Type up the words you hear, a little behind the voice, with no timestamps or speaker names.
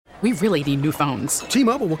We really need new phones.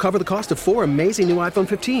 T-Mobile will cover the cost of 4 amazing new iPhone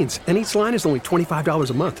 15s, and each line is only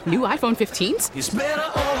 $25 a month. New iPhone 15s? It's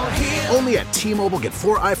better over here. Only at T-Mobile, get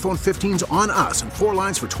 4 iPhone 15s on us and 4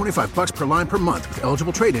 lines for $25 per line per month with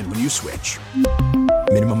eligible trade-in when you switch.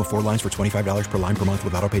 Minimum of 4 lines for $25 per line per month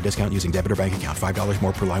with autopay discount using debit or bank account. $5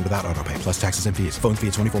 more per line without autopay, plus taxes and fees. Phone fee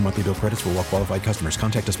at 24 monthly bill credits for well-qualified customers.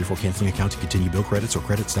 Contact us before canceling account to continue bill credits or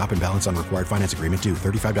credit stop and balance on required finance agreement due.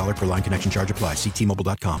 $35 per line connection charge applies. See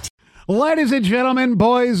T-Mobile.com. Ladies and gentlemen,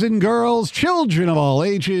 boys and girls, children of all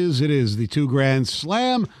ages, it is the Two Grand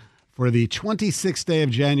Slam for the 26th day of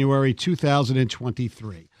January,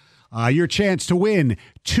 2023. Your chance to win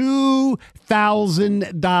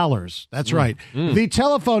 $2,000. That's right. The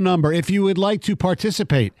telephone number, if you would like to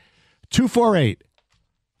participate,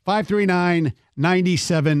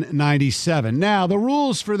 248-539-9797. Now, the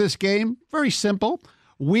rules for this game, very simple.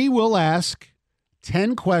 We will ask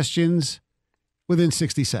 10 questions within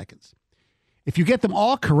 60 seconds. If you get them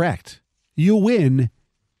all correct, you win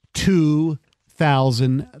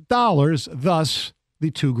 $2,000, thus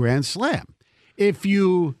the Two Grand Slam. If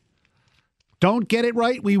you don't get it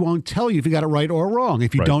right, we won't tell you if you got it right or wrong.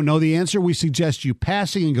 If you don't know the answer, we suggest you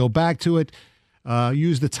passing and go back to it.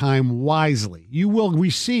 Use the time wisely. You will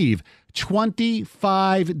receive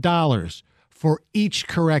 $25 for each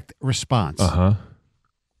correct response.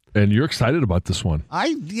 And you're excited about this one.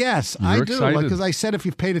 Yes, You're I do. excited. Because I said if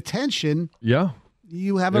you've paid attention, Yeah.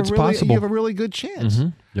 you have It's a possible. really good chance.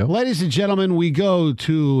 Yep. Ladies and gentlemen, we go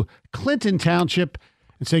to Clinton Township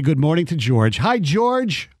and say good morning to George. Hi,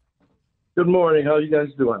 George. Good morning. How are you guys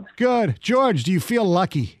doing? Good. George, do you feel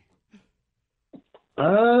lucky?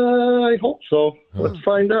 I hope so. Let's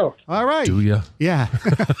find out. All right. Do you? Yeah.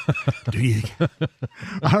 Do you?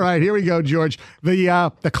 All right, here we go, George.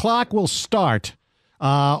 The clock will start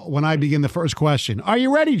when I begin the first question. Are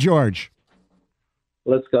you ready, George?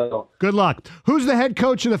 Let's go. Good luck. Who's the head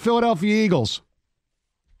coach of the Philadelphia Eagles?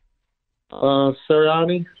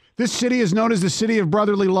 Sirianni, This city is known as the city of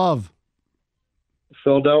brotherly love.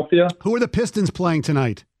 Philadelphia. Who are the Pistons playing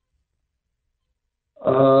tonight?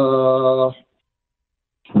 The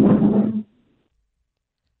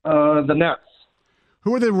Nets.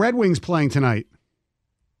 Who are the Red Wings playing tonight?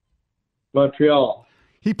 Montreal.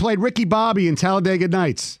 He played Ricky Bobby in Talladega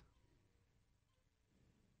Nights.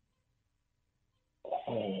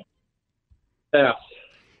 Pass.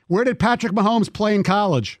 Where did Patrick Mahomes play in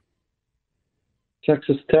college?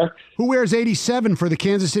 Texas Tech. Who wears 87 for the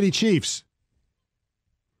Kansas City Chiefs?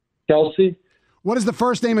 Kelsey. What is the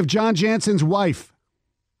first name of John Jansen's wife?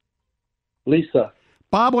 Lisa.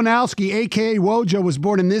 Bob Winalski, a.k.a. Wojo, was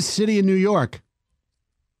born in this city in New York.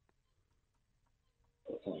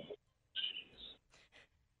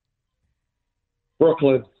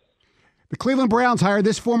 Brooklyn. The Cleveland Browns hired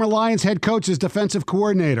this former Lions head coach as defensive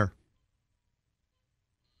coordinator.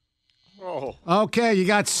 Okay, you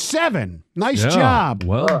got 7. Nice job.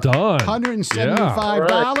 Well done.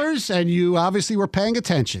 $175, and you obviously were paying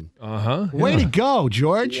attention. Way to go,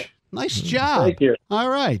 George. Nice job. Thank you. All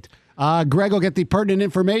right. Greg will get the pertinent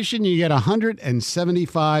information. You get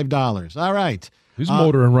 $175. All right. He's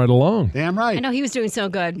motoring right along. Damn right. I know he was doing so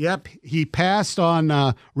good. Yep. He passed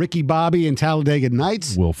on Ricky Bobby in Talladega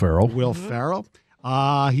Nights. Will Ferrell. Will Ferrell.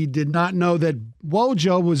 He did not know that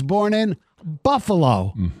Wojo was born in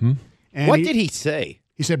Buffalo. And What did he say?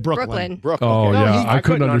 He said Brooklyn. Brooklyn. Oh, Okay. yeah. No, I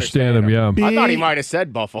couldn't understand him, yeah. I thought he might have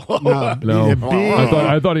said Buffalo. No. No,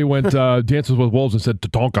 I thought he went Dances with Wolves and said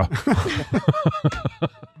Tatonka.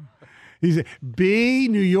 He's B,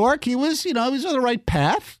 New York. He was, he was on the right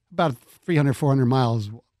path, about 300, 400 miles,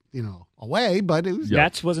 away, but it was.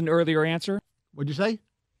 Nets was an earlier answer. What'd you say?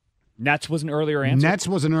 Nets was an earlier answer. Nets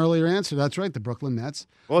was an earlier answer. That's right, the Brooklyn Nets.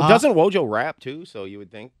 Well, doesn't Wojo rap too? So you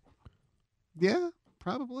would think Yeah,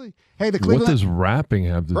 probably. Hey, the What Cleveland. does rapping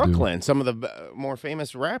have to do? Brooklyn. Some of the more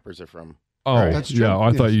famous rappers are from. Oh, That's true. yeah.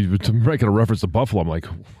 I thought Yes. you were making a reference to Buffalo. I'm like,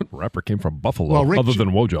 what rapper came from Buffalo Well, Rick other than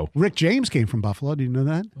Wojo? Rick James came from Buffalo. Do you know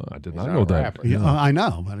that? I did He's not not know a that. rapper. Yeah, I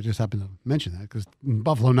know, but I just happened to mention that because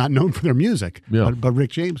Buffalo not known for their music. Yeah. But Rick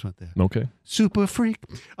James went there. Okay. Super freak.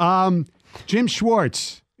 Jim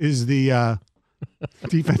Schwartz is the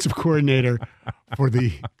defensive coordinator for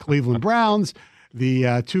the Cleveland Browns.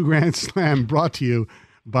 The Two Grand Slam brought to you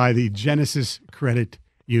by the Genesis Credit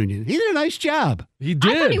Union. He did a nice job. He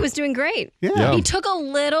did. I thought he was doing great. Yeah. He took a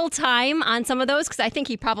little time on some of those because I think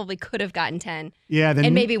he probably could have gotten 10 Yeah.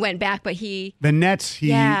 and maybe went back, but he. The Nets, he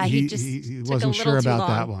just he took wasn't a little sure too about long.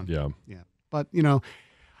 that one. Yeah. Yeah. But,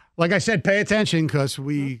 like I said, pay attention because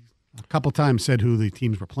we a couple times said who the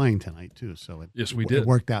teams were playing tonight, too. So Yes, we it did.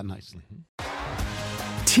 worked out nicely.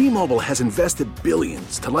 T-Mobile has invested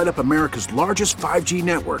billions to light up America's largest 5G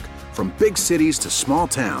network, from big cities to small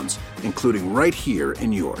towns, including right here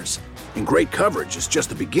in yours. And great coverage is just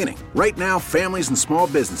the beginning. Right now, families and small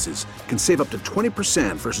businesses can save up to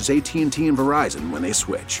 20% versus AT&T and Verizon when they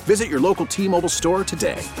switch. Visit your local T-Mobile store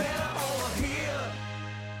today.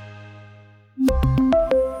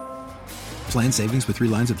 Plan savings with 3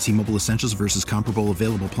 lines of T-Mobile Essentials versus comparable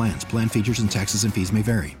available plans. Plan features and taxes and fees may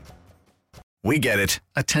vary. We get it.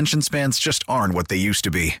 Attention spans just aren't what they used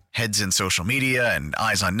to be. Heads in social media and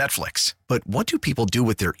eyes on Netflix. But what do people do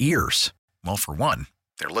with their ears? Well, for one,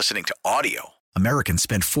 they're listening to audio. Americans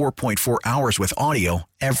spend 4.4 hours with audio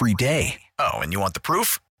every day. Oh, and you want the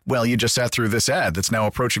proof? Well, you just sat through this ad that's now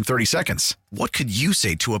approaching 30 seconds. What could you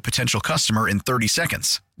say to a potential customer in 30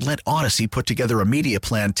 seconds? Let Odyssey put together a media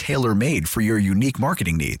plan tailor-made for your unique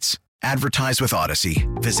marketing needs. Advertise with Odyssey.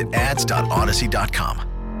 Visit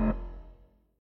ads.odyssey.com.